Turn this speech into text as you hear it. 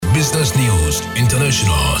business news,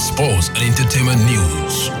 international, sports, and entertainment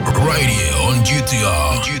news. Right here on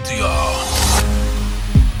GTR.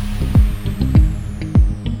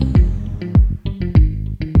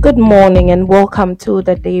 Good morning and welcome to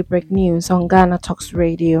the Daybreak News on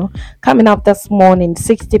GhanaTalksRadio. Coming up this morning,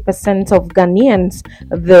 60% of Ghanaians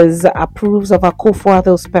approves of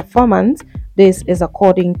Akufo-Addo's performance. This is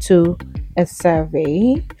according to a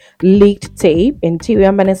survey. Leaked tape.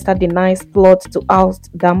 Interior Minister denies plot to oust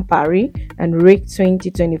Dampari and rig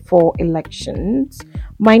 2024 elections.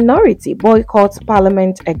 Minority boycotts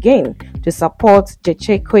Parliament again to support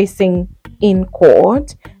Jeche Kwesing in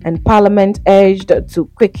court, and Parliament urged to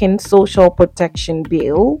quicken social protection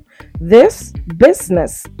bill. This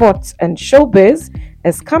business, sports, and showbiz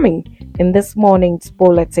is coming in this morning's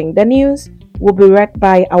bulletin. The news will be read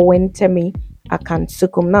by Awentemi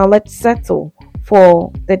Akansukum. Now let's settle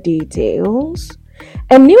for the details.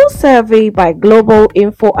 A new survey by Global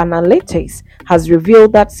Info Analytics has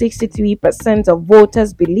revealed that 63% of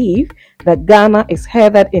voters believe that Ghana is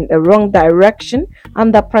headed in the wrong direction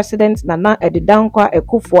under President Nana Dankwa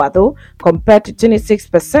Akufo-Addo, compared to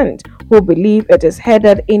 26% who believe it is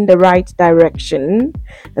headed in the right direction.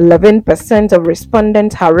 11% of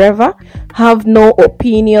respondents, however, have no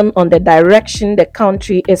opinion on the direction the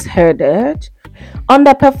country is headed. On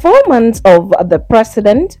the performance of the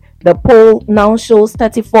president, the poll now shows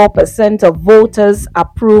 34% of voters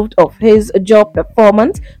approved of his job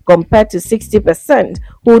performance compared to 60%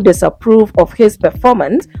 who disapprove of his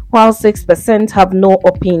performance, while 6% have no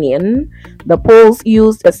opinion. The polls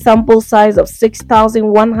used a sample size of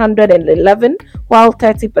 6,111, while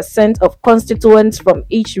 30% of constituents from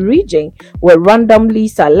each region were randomly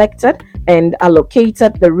selected and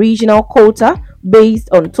allocated the regional quota based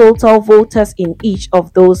on total voters in each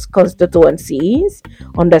of those constituencies.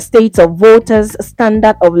 On the state of voters'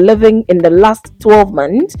 standard of living in the last 12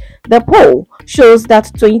 months, the poll shows that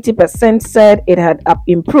 20% said it had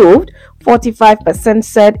improved, 45%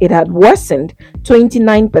 said it had worsened,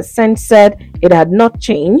 29% said it had not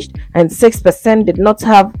changed, and 6% did not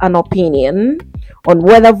have an opinion. On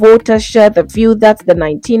whether voters share the view that the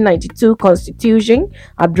 1992 Constitution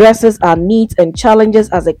addresses our needs and challenges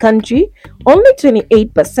as a country, only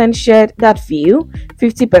 28% shared that view,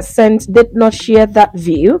 50% did not share that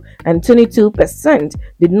view, and 22%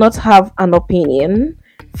 did not have an opinion.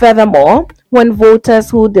 Furthermore, when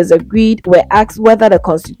voters who disagreed were asked whether the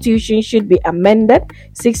Constitution should be amended,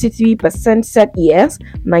 63% said yes,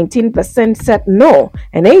 19% said no,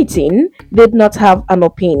 and 18% did not have an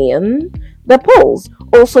opinion. The polls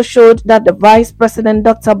also showed that the Vice President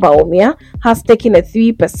Dr. Bawumia has taken a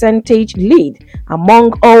 3% lead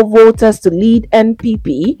among all voters to lead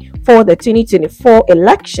NPP for the 2024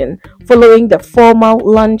 election following the formal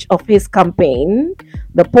launch of his campaign.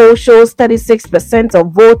 The poll shows 36%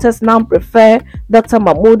 of voters now prefer Dr.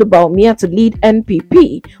 Mahmoud Bawumia to lead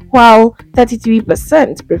NPP, while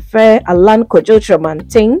 33% prefer Alan Kojo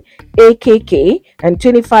Tramanting, AKK, and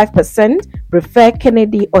 25% prefer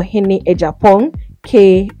Kennedy Ohene Ejapong,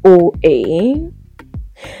 KOA.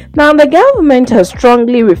 Now, the government has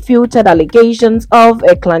strongly refuted allegations of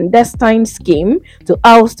a clandestine scheme to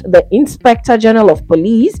oust the Inspector General of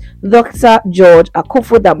Police, Dr. George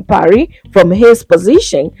Akufo-Dampari, from his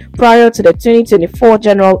position prior to the 2024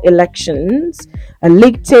 general elections. A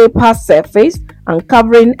leaked tape has surfaced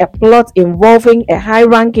uncovering a plot involving a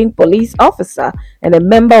high-ranking police officer and a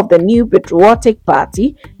member of the New Patriotic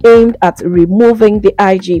Party aimed at removing the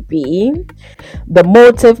IGP. The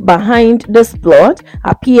motive behind this plot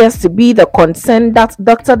appears to be the concern that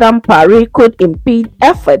Dr. Dampari could impede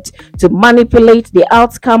efforts to manipulate the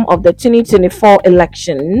outcome of the 2024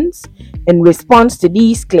 elections. In response to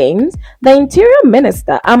these claims, the Interior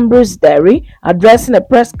Minister, Ambrose Derry, addressing a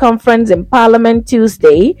press conference in Parliament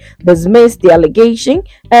Tuesday, dismissed the allegation,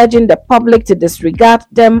 urging the public to disregard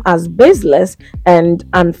them as baseless and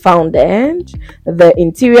unfounded. The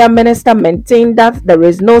Interior Minister maintained that there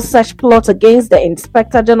is no such plot against the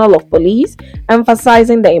Inspector General of Police,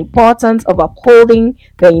 emphasizing the importance of upholding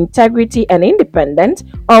the integrity and independence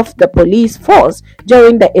of the police force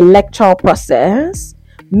during the electoral process.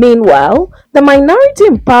 Meanwhile, the minority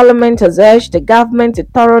in Parliament has urged the government to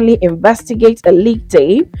thoroughly investigate a leaked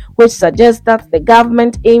tape which suggests that the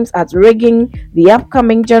government aims at rigging the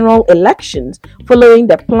upcoming general elections following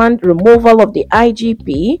the planned removal of the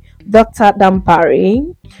IGP, Dr.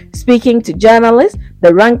 Dampari. Speaking to journalists,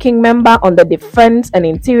 the ranking member on the Defense and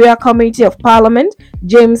Interior Committee of Parliament,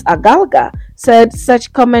 James Agalga, said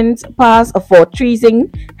such comments pass for treason,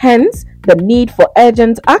 hence the need for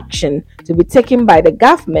urgent action to be taken by the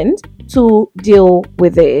government to deal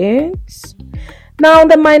with it. Now,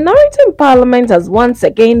 the minority in parliament has once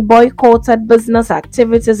again boycotted business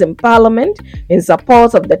activities in parliament in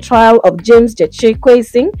support of the trial of James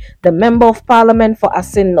Jeche-Kwesing, the member of parliament for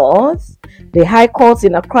Asin North. The High Court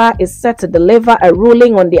in Accra is set to deliver a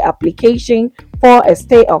ruling on the application for a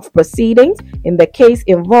stay of proceedings in the case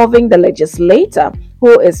involving the legislator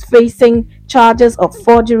who is facing charges of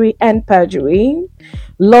forgery and perjury.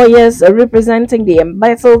 Lawyers representing the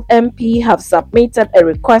embattled MP have submitted a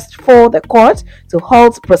request for the court to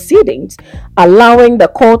halt proceedings, allowing the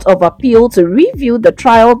Court of Appeal to review the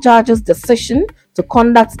trial judge's decision to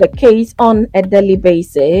conduct the case on a daily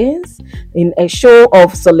basis. In a show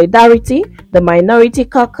of solidarity, the Minority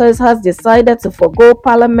Caucus has decided to forgo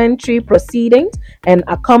parliamentary proceedings and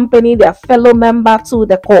accompany their fellow member to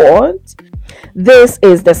the court. This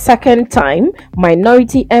is the second time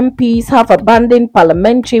minority MPs have abandoned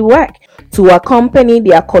parliamentary work to accompany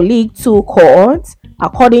their colleague to court.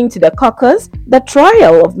 According to the caucus, the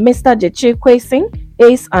trial of Mr. Jeche-Kwesing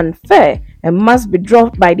is unfair and must be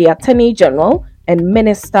dropped by the Attorney General and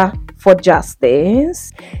Minister for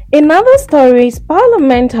Justice. In other stories,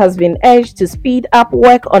 Parliament has been urged to speed up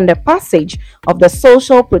work on the passage of the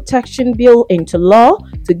Social Protection Bill into law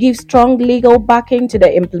to give strong legal backing to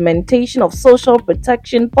the implementation of social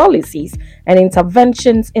protection policies and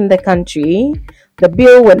interventions in the country. The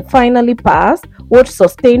bill, when finally passed, would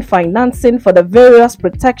sustain financing for the various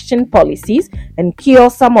protection policies and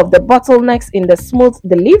cure some of the bottlenecks in the smooth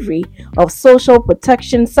delivery of social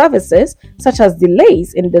protection services, such as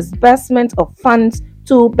delays in disbursement of funds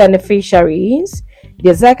to beneficiaries.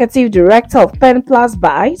 The executive director of Pen Plus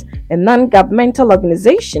Byte, a non-governmental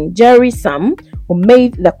organization, Jerry Sam, who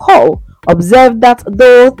made the call, observed that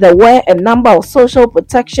though there were a number of social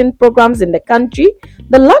protection programs in the country,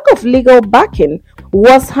 the lack of legal backing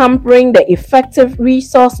was hampering the effective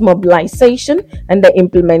resource mobilization and the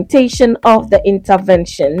implementation of the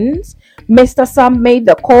interventions. Mr. Sam made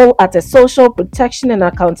the call at a social protection and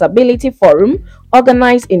accountability forum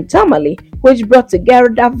organized internally, which brought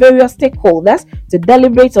together various stakeholders to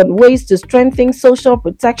deliberate on ways to strengthen social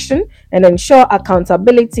protection and ensure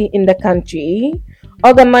accountability in the country.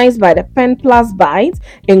 Organized by the Pen Plus Byte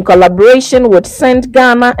in collaboration with St.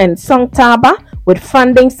 Ghana and Songtaba, with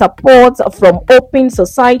funding support from Open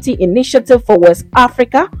Society Initiative for West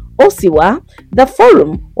Africa, OSIWA, the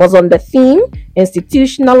forum was on the theme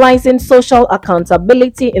Institutionalizing Social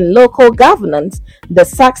Accountability in Local Governance, the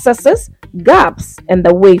Successes, Gaps, and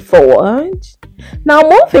the Way Forward. Now,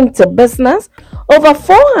 moving to business, over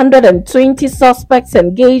 420 suspects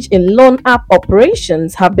engaged in loan app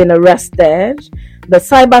operations have been arrested. The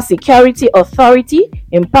Cybersecurity Authority,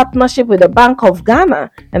 in partnership with the Bank of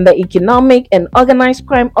Ghana and the Economic and Organized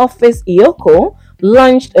Crime Office (EOCO),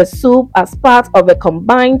 launched a swoop as part of a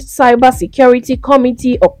combined cybersecurity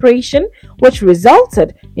committee operation, which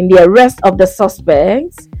resulted in the arrest of the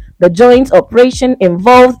suspects. The joint operation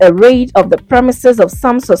involved a raid of the premises of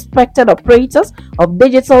some suspected operators of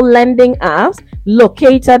digital lending apps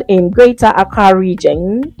located in Greater Accra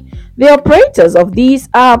region. The operators of these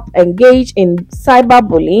apps engage in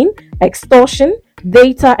cyberbullying, extortion,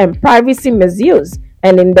 data and privacy misuse,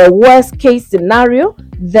 and in the worst case scenario,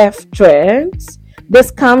 theft threats. This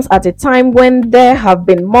comes at a time when there have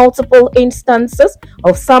been multiple instances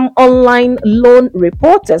of some online loan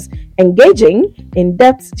reporters engaging in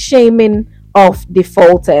debt shaming of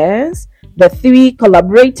defaulters. The three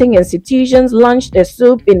collaborating institutions launched a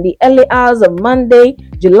swoop in the early hours of Monday,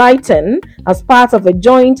 July 10, as part of a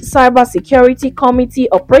joint cybersecurity committee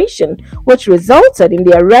operation, which resulted in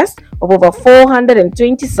the arrest of over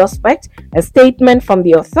 420 suspects, a statement from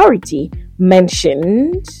the authority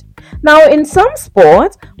mentioned. Now, in some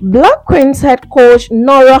sports, Black Queens head coach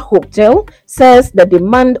Nora Hoptel says the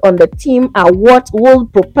demand on the team are what will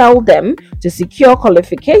propel them to secure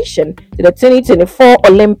qualification to the 2024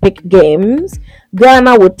 Olympic Games.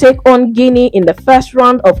 Ghana will take on Guinea in the first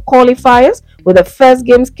round of qualifiers, with the first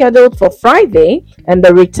game scheduled for Friday and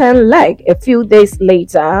the return leg a few days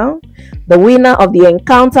later. The winner of the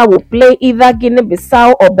encounter will play either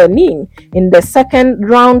Guinea-Bissau or Benin in the second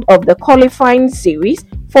round of the qualifying series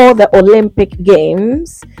for the Olympic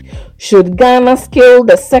Games. Should Ghana scale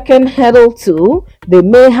the second hurdle too, they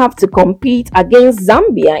may have to compete against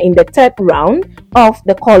Zambia in the third round of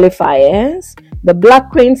the qualifiers. The Black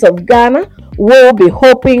Queens of Ghana will be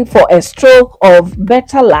hoping for a stroke of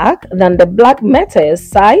better luck than the Black Meteors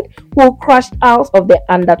side, who crashed out of the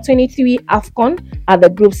Under-23 AFCON at the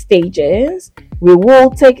group stages. We will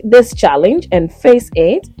take this challenge and face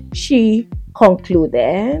it, she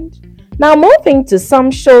concluded. Now, moving to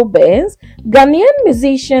some showbiz, Ghanaian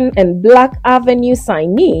musician and Black Avenue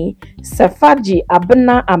signee Sefaji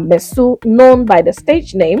Abena Amesu, known by the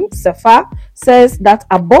stage name Sefa, says that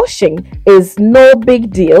abortion is no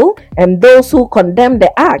big deal and those who condemn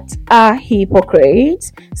the act are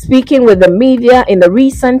hypocrites. Speaking with the media in a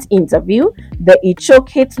recent interview, the Ichok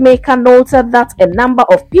hitmaker noted that a number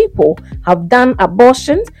of people have done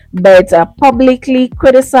abortions but publicly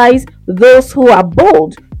criticized those who are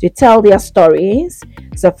bold to tell their stories.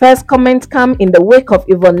 The first comment came in the wake of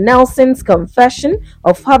Yvonne Nelson's confession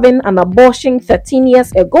of having an abortion 13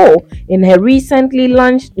 years ago in her recently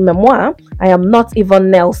launched memoir, I Am Not Yvonne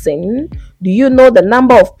Nelson. Do you know the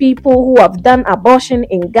number of people who have done abortion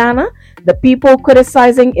in Ghana? The people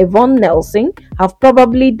criticizing Yvonne Nelson have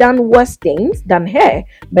probably done worse things than her,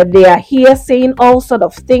 but they are here saying all sorts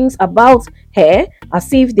of things about her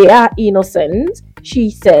as if they are innocent, she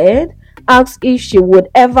said. Asked if she would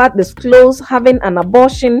ever disclose having an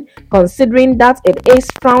abortion, considering that it is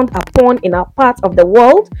frowned upon in a part of the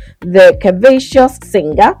world, the curvaceous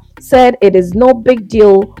singer said it is no big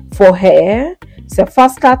deal for her.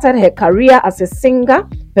 Sefa started her career as a singer,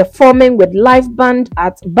 performing with live band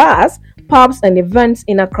at bars, pubs, and events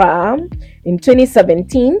in Accra. In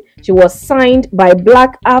 2017, she was signed by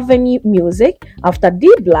Black Avenue Music after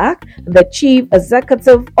D Black, the chief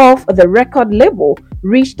executive of the record label,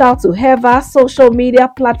 reached out to her via social media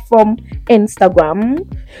platform Instagram.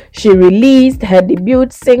 She released her debut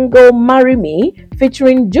single Marry Me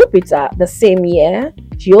featuring Jupiter the same year.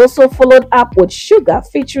 She also followed up with Sugar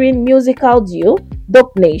featuring musical duo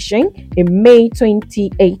Dope Nation in May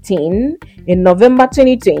 2018. In November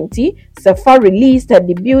 2020, Sefa released her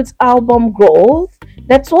debut album Growth.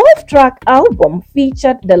 The 12-track album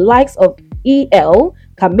featured the likes of E.L.,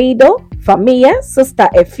 Kamido, Famia, Sister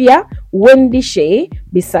Efia, Wendy Shea,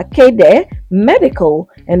 Bisakede, Medical,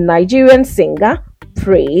 and Nigerian singer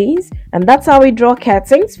Praise. And that's how we draw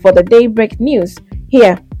curtains for the Daybreak News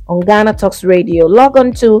here on Ghana Talks Radio. Log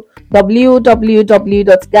on to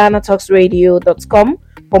www.GhanaTalksRadio.com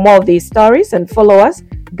for more of these stories and follow us,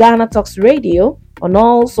 Ghana Talks Radio, on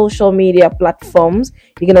all social media platforms.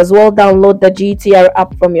 You can as well download the GTR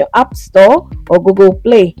app from your App Store or Google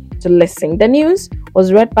Play to listen. The news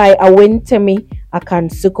was read by Awentemi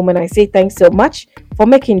Akansukum, and I say thanks so much for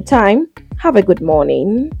making time. Have a good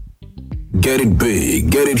morning. Get it big,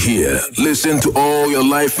 get it here. Listen to all your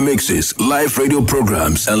live mixes, live radio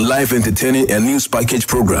programs, and live entertaining and news package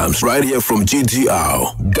programs right here from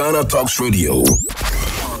GTR, Ghana Talks Radio.